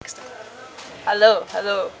Hello,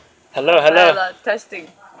 hello. Hello, hello, Rafaela, testing.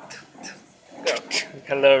 Go.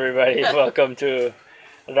 hello, everybody. Welcome to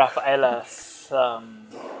Rafaela's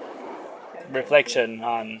reflection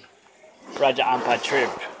on Raja Ampat trip.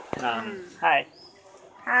 Hi.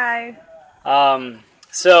 Hi.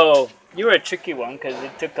 So you were a tricky one because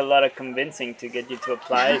it took a lot of convincing to get you to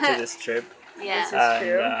apply to this trip, This Yeah. is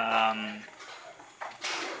and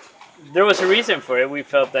true. there was a reason for it. We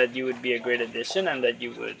felt that you would be a great addition and that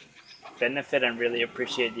you would benefit and really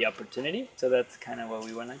appreciate the opportunity. So that's kind of what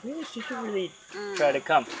we went like. Yeah, she should really try to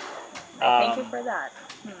come. Thank you Um, for that.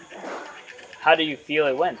 how do you feel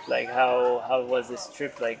it went? Like how was this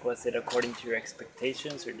trip? Like was it according to your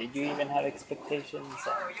expectations or did you even have expectations?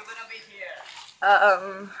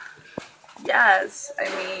 Um, yes. I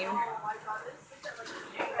mean,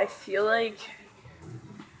 I feel like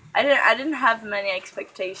I didn't have many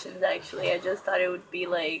expectations actually. I just thought it would be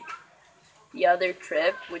like the other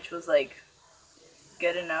trip, which was like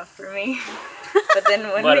good enough for me. But then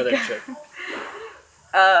What other trip?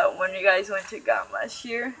 when you guys went to Gum last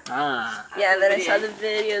year, Ah, yeah, and then I saw Video. the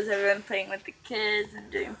videos, everyone playing with the kids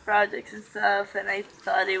and doing projects and stuff, and I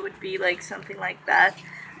thought it would be like something like that.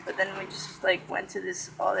 But then we just like went to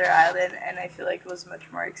this other island, and I feel like it was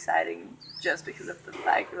much more exciting just because of the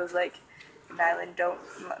fact it was like an island don't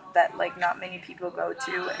that like not many people go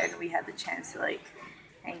to, and we had the chance to like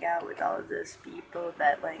hang out with all of those people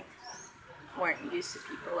that like weren't used to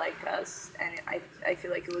people like us, and I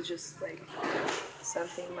feel like it was just like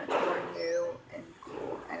something much more new and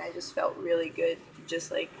cool, and I just felt really good.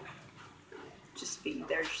 Just like just being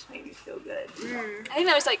there just made me feel good. I think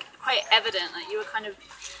that was like quite evident. Like you were kind of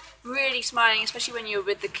really smiling, especially when you were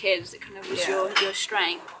with the kids. It kind of was Yeah. your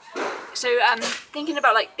strength. So thinking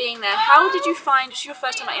about like being there, how did you find? It's your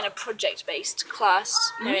first time like in a project-based class,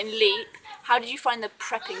 in Leap. How did you find the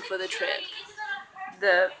prepping for the trip?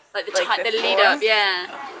 The Like the like time, the lead before, up, yeah,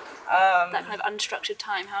 that um, kind of unstructured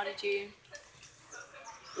time. How did you?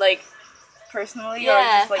 like personally or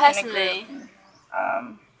Yeah, just like in a group. personally.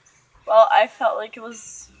 Um, well, I felt like it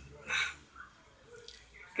was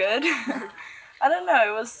good. I don't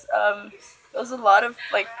know. It was a lot of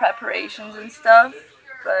like preparations and stuff,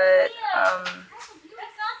 but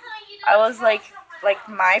I was like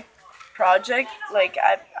my project like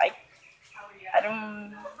I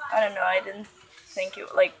don't know. I didn't think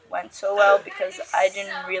it like went so well because I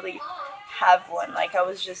didn't really have one. Like I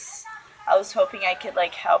was hoping I could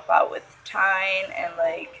like help out with time and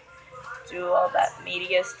like do all that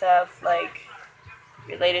media stuff like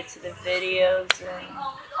related to the videos and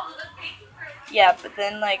yeah. But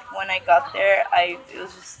then like when I got there, I it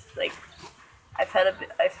was just like I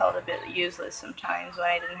felt a bit useless sometimes when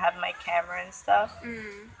I didn't have my camera and stuff.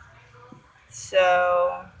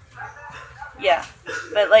 So yeah,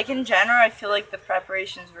 but like in general, I feel like the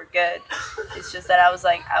preparations were good. It's just that I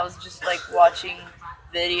was just like watching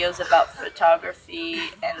videos about photography,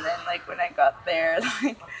 and then like when I got there,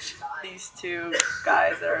 like these two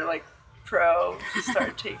guys that are like pro just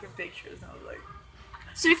started taking pictures, and I was like,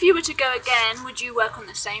 So if you were to go again, would you work on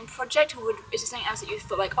the same project, or is there something else that you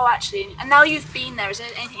thought like, oh, actually, and now you've been there, is there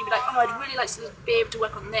anything you'd be like, oh, I'd really like to be able to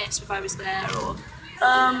work on this if I was there, or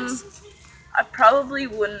um, I probably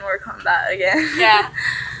wouldn't work on that again, yeah,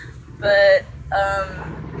 but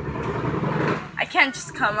I can't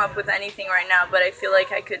just come up with anything right now. But I feel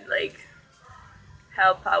like I could like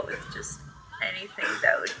help out with just anything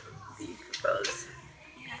that would be proposed.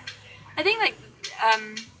 I think like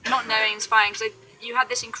not knowing is fine because you had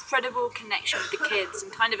this incredible connection with the kids,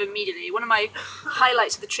 and kind of immediately, one of my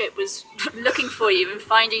highlights of the trip was looking for you and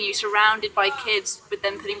finding you surrounded by kids with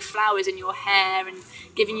them putting flowers in your hair and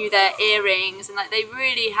giving you their earrings, and like they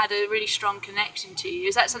really had a really strong connection to you.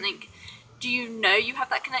 Is that something? Do you know you have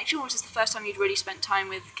that connection, or was this the first time you'd really spent time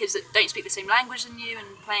with kids that don't speak the same language than you and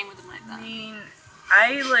playing with them like I that? mean,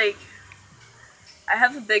 I like I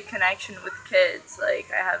have a big connection with kids. Like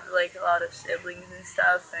I have like a lot of siblings and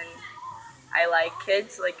stuff, and I like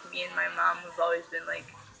kids. Like me and my mom have always been like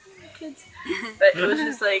kids, but it was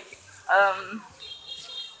just like um,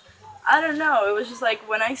 I don't know. It was just like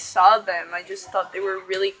when I saw them, I just thought they were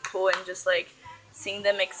really cool, and just like seeing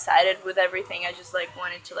them excited with everything, I just like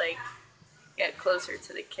wanted to like get closer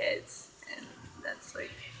to the kids, and that's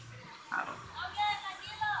like how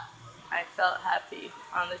I felt happy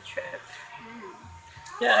on the trip.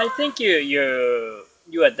 yeah, I think you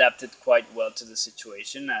adapted quite well to the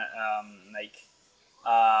situation.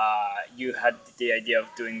 You had the idea of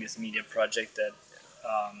doing this media project that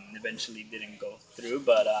eventually didn't go through,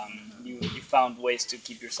 but you found ways to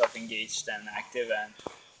keep yourself engaged and active.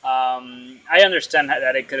 And I understand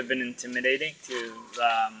that it could have been intimidating to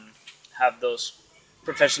have those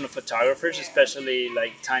professional photographers, Yeah. especially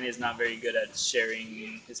like Tiny is not very good at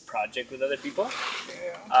sharing his project with other people.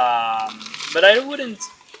 True. But I wouldn't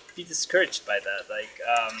be discouraged by that.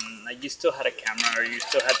 Like you still had a camera, or you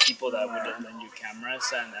still had people that would lend you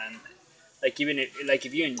cameras, and like even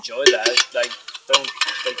if you enjoy that, like don't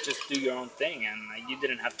like just do your own thing, and like you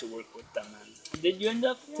didn't have to work with them. And did you end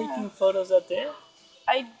up Yeah. taking photos that day?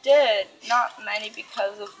 I did. Not many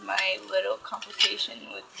because of my little complication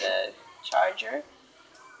with the charger.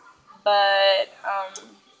 But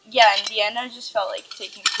yeah, in the end, I just felt like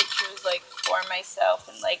taking pictures like for myself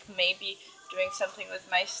and like maybe doing something with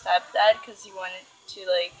my stepdad because he wanted to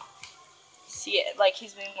like see it. Like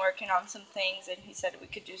he's been working on some things and he said we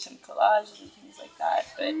could do some collages and things like that.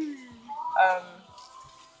 But um,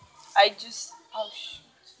 I just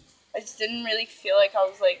didn't really feel like I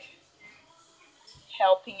was like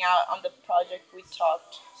helping out on the project we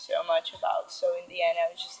talked so much about. So in the end,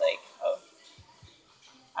 I was just like, oh,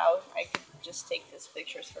 I could just take these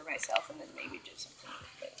pictures for myself and then maybe do something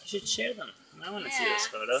with it. You should share them. I want to see Yeah, those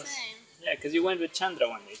photos. same. Yeah, because you went with Chandra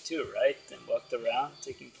one day too, right? And walked around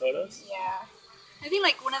taking photos. Yeah. I think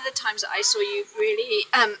like one of the times that I saw you really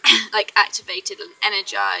like activated and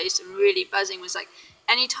energized and really buzzing was like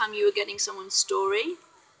anytime you were getting someone's story,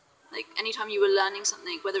 like anytime you were learning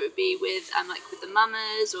something, whether it be with like with the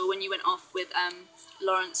mamas or when you went off with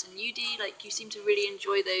Lawrence and Udi, like you seem to really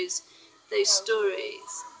enjoy those That was really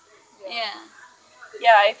stories. yeah. Yeah.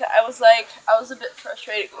 Yeah, I was like I was a bit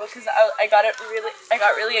frustrated because I got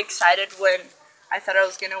really excited when I thought I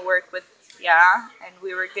was gonna work with and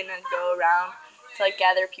we were gonna go around to like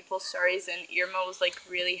gather people's stories and Irma was like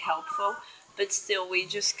really helpful, but still we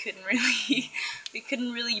just couldn't really we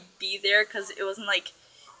couldn't really be there because it wasn't like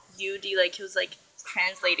UD like he was like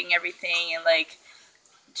translating everything and like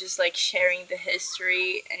just like sharing the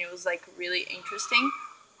history and it was like really interesting,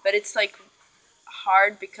 but it's like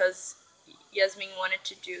hard because Yasmin wanted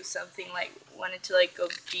to do something like wanted to like go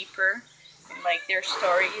deeper in like their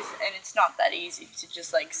stories and it's not that easy to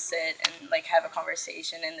just like sit and like have a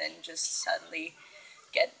conversation and then just suddenly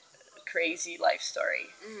get a crazy life story.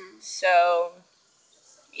 So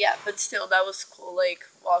yeah, but still that was cool like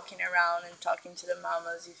walking around and talking to the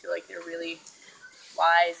mamas. You feel like they're really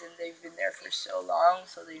wise and they've been there for so long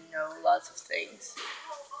so they know lots of things.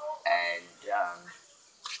 And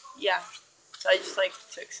yeah, so I just like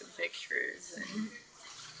took some pictures and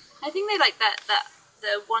I think they like that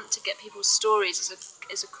the want to get people's stories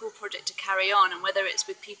is a cool project to carry on, and whether it's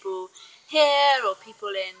with people here or people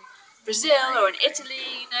in Brazil I or in agree.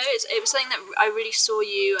 Italy, it was something that I really saw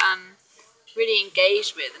you really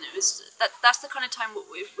engaged with, and it was that's the kind of time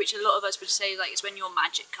which a lot of us would say like is when your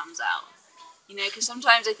magic comes out. You know, because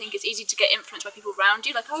sometimes I think it's easy to get influenced by people around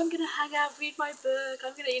you, like, oh, I'm going to hang out, read my book,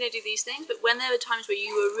 I'm going to, do these things. But when there were times where you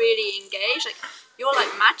were really engaged, like, you're like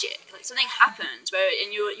magic. Like, something happens where,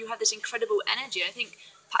 and you have this incredible energy. I think,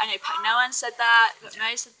 I know Pat Noan said that,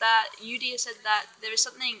 Mo said that, Yudia said that. There is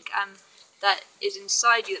something that is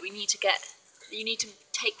inside you that we need to get, that you need to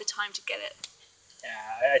take the time to get it.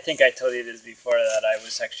 Yeah, I think I told you this before that I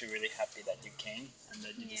was actually really happy that you came and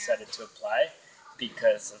that you Yeah. decided to apply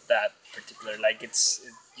because of that particular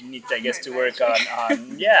you need I guess My to work magic.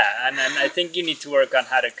 on yeah, and I think you need to work on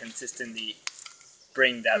how to consistently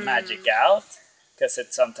bring that magic out because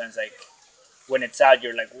it's sometimes like when it's out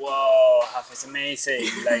you're like whoa, half is amazing,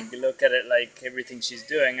 like look at it, like everything she's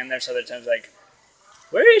doing, and there's other times like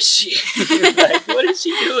where is she? Like what is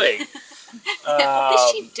she doing? What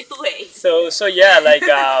is she um, doing? so yeah, like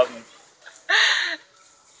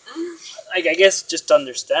I guess just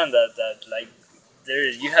understand that like there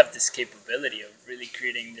you have this capability of really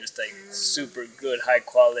creating just like super good high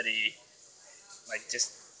quality like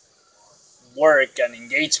just work and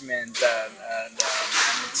engagement and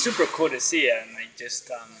it's super cool to see it and I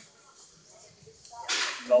just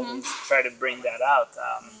always try to bring that out.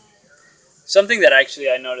 Something that actually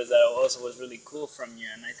I noticed that also was really cool from you,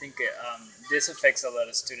 and I think this affects a lot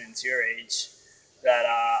of students your age. That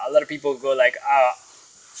a lot of people go like,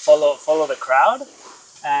 follow the crowd,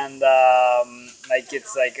 and like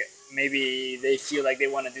it's like maybe they feel like they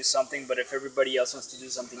want to do something, but if everybody else wants to do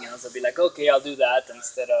something else, they'll be like, okay, I'll do that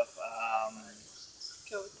instead of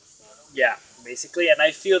Go with the flow. yeah, basically. And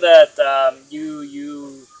I feel that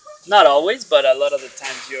you not always, but a lot of the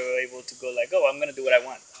times you're able to go like, oh, I'm gonna do what I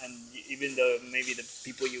want, and even though maybe the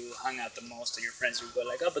people you hung out the most or your friends, you go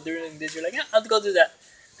like, oh, but they're doing this, you're like, yeah, I'll go do that,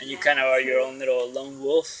 and you kind of are your own little lone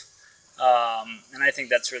wolf. And I think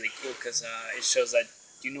that's really cool because it shows that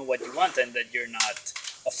you know what you want and that you're not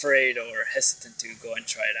afraid or hesitant to go and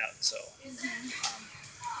try it out. So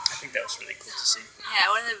I think that was really cool to see.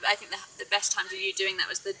 Yeah, I think the best times of you doing that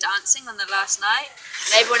was the dancing on the last night.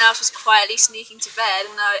 And everyone else was quietly sneaking to bed,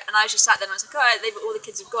 and I just sat there and I was like, all the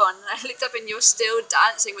kids have gone. And I looked up and you're still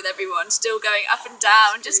dancing with everyone, still going up and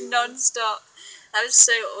down, just non-stop. That was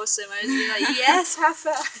so awesome. I was really like, yes,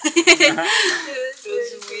 Rafa. It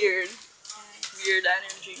was weird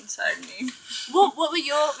energy inside me. What were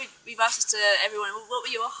your? We've asked this to everyone. What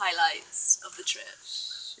were your highlights of the trip?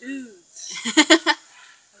 Shoot.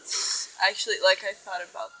 Actually, like I thought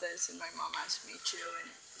about this, and my mom asked me too, and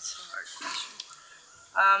it's a hard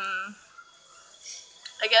question.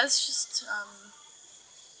 I guess just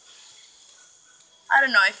I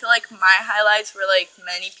don't know. I feel like my highlights were like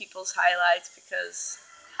many people's highlights because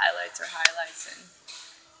highlights are highlights, and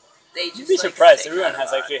they just You'd be like surprised. stick Everyone out a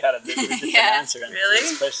has lot. actually had a different Yeah. answer to Really?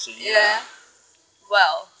 this question. Yeah.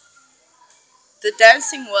 Well, the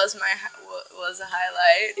dancing was a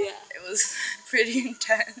highlight. Yeah. It was pretty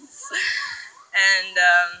intense, and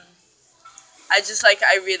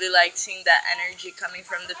I really liked seeing that energy coming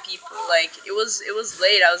from the people. Like it was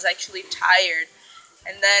late. I was actually tired,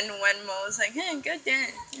 and then when Mo was like, "Hey, go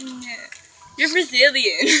dance," you're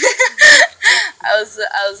Brazilian. I was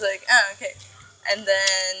like, "Oh, okay." And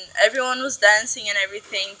then everyone was dancing and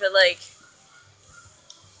everything, but like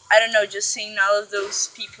I don't know, just seeing all of those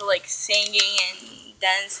people like singing and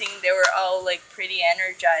dancing, they were all like pretty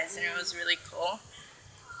energized, and it was really cool.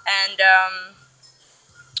 And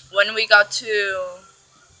when we got to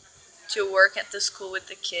work at the school with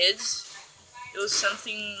the kids, it was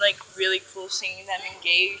something like really cool seeing them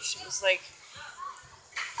engaged. It was like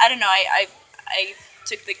I don't know, I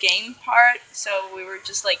took the game part, so we were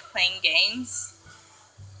just like playing games,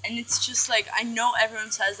 and it's just like I know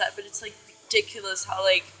everyone says that, but it's like ridiculous how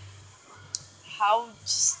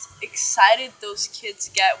just excited those kids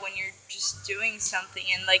get when you're just doing something,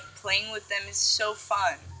 and like playing with them is so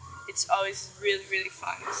fun. It's always really really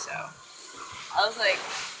fun. So I was like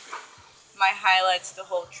my highlights the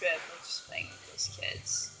whole trip was just playing with those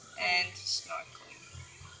kids and snorkeling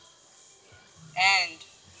and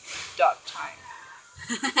dog time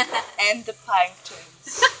and the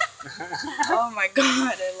planktons. Oh my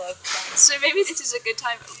god, I love plankton. So maybe this is a good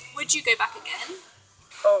time. Would you go back again?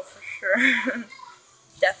 Oh, for sure.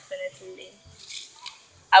 Definitely.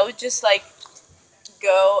 I would just like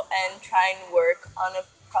go and try and work on a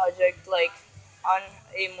project like on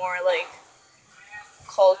a more like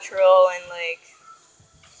cultural and like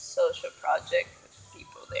social project with the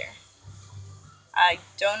people there. I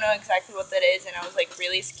don't know exactly what that is, and I was like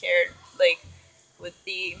really scared like with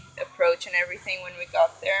the approach and everything when we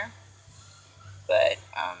got there. But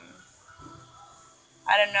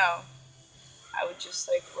I don't know. I would just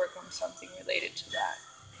like work on something related to that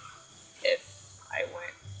if I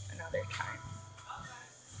went another time.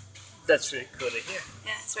 That's really cool to hear.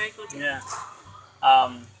 Yeah, it's very cool to hear. Yeah.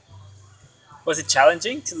 Um, was it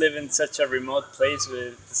challenging to live in such a remote place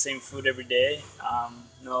with the same food every day?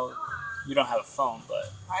 No, you don't have a phone,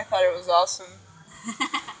 but I thought it was awesome.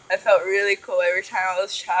 I felt really cool every time I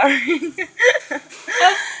was showering.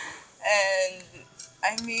 And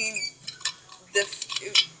I mean,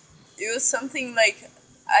 it was something like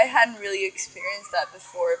I hadn't really experienced that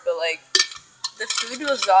before, but like the food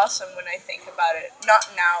was awesome when I think about it. Not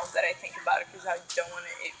now that I think about it because I don't want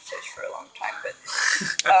to eat fish for a long time, but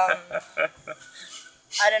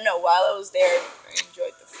I don't know. While I was there, I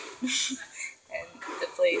enjoyed the food and the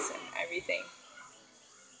place and everything.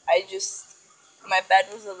 I just my bed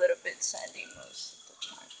was a little bit sandy most of the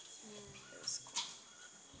time. It was cool.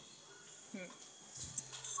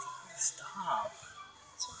 stop.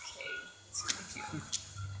 It's okay. It's okay.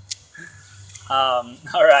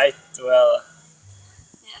 All right. Well,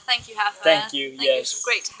 Yeah, thank you, Rafa. thank you. It Yes. was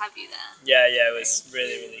great to have you there. Yeah. It was Thank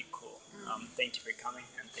really, you. really cool. Thank you for coming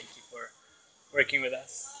and thank you for working with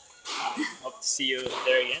us. Hope to see you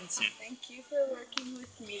there again soon. Thank you for working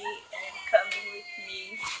with me and coming with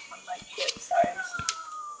me on my trip. Sorry, I'm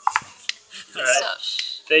so All right.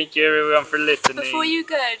 So, Thank you, everyone, for listening. before you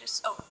go, just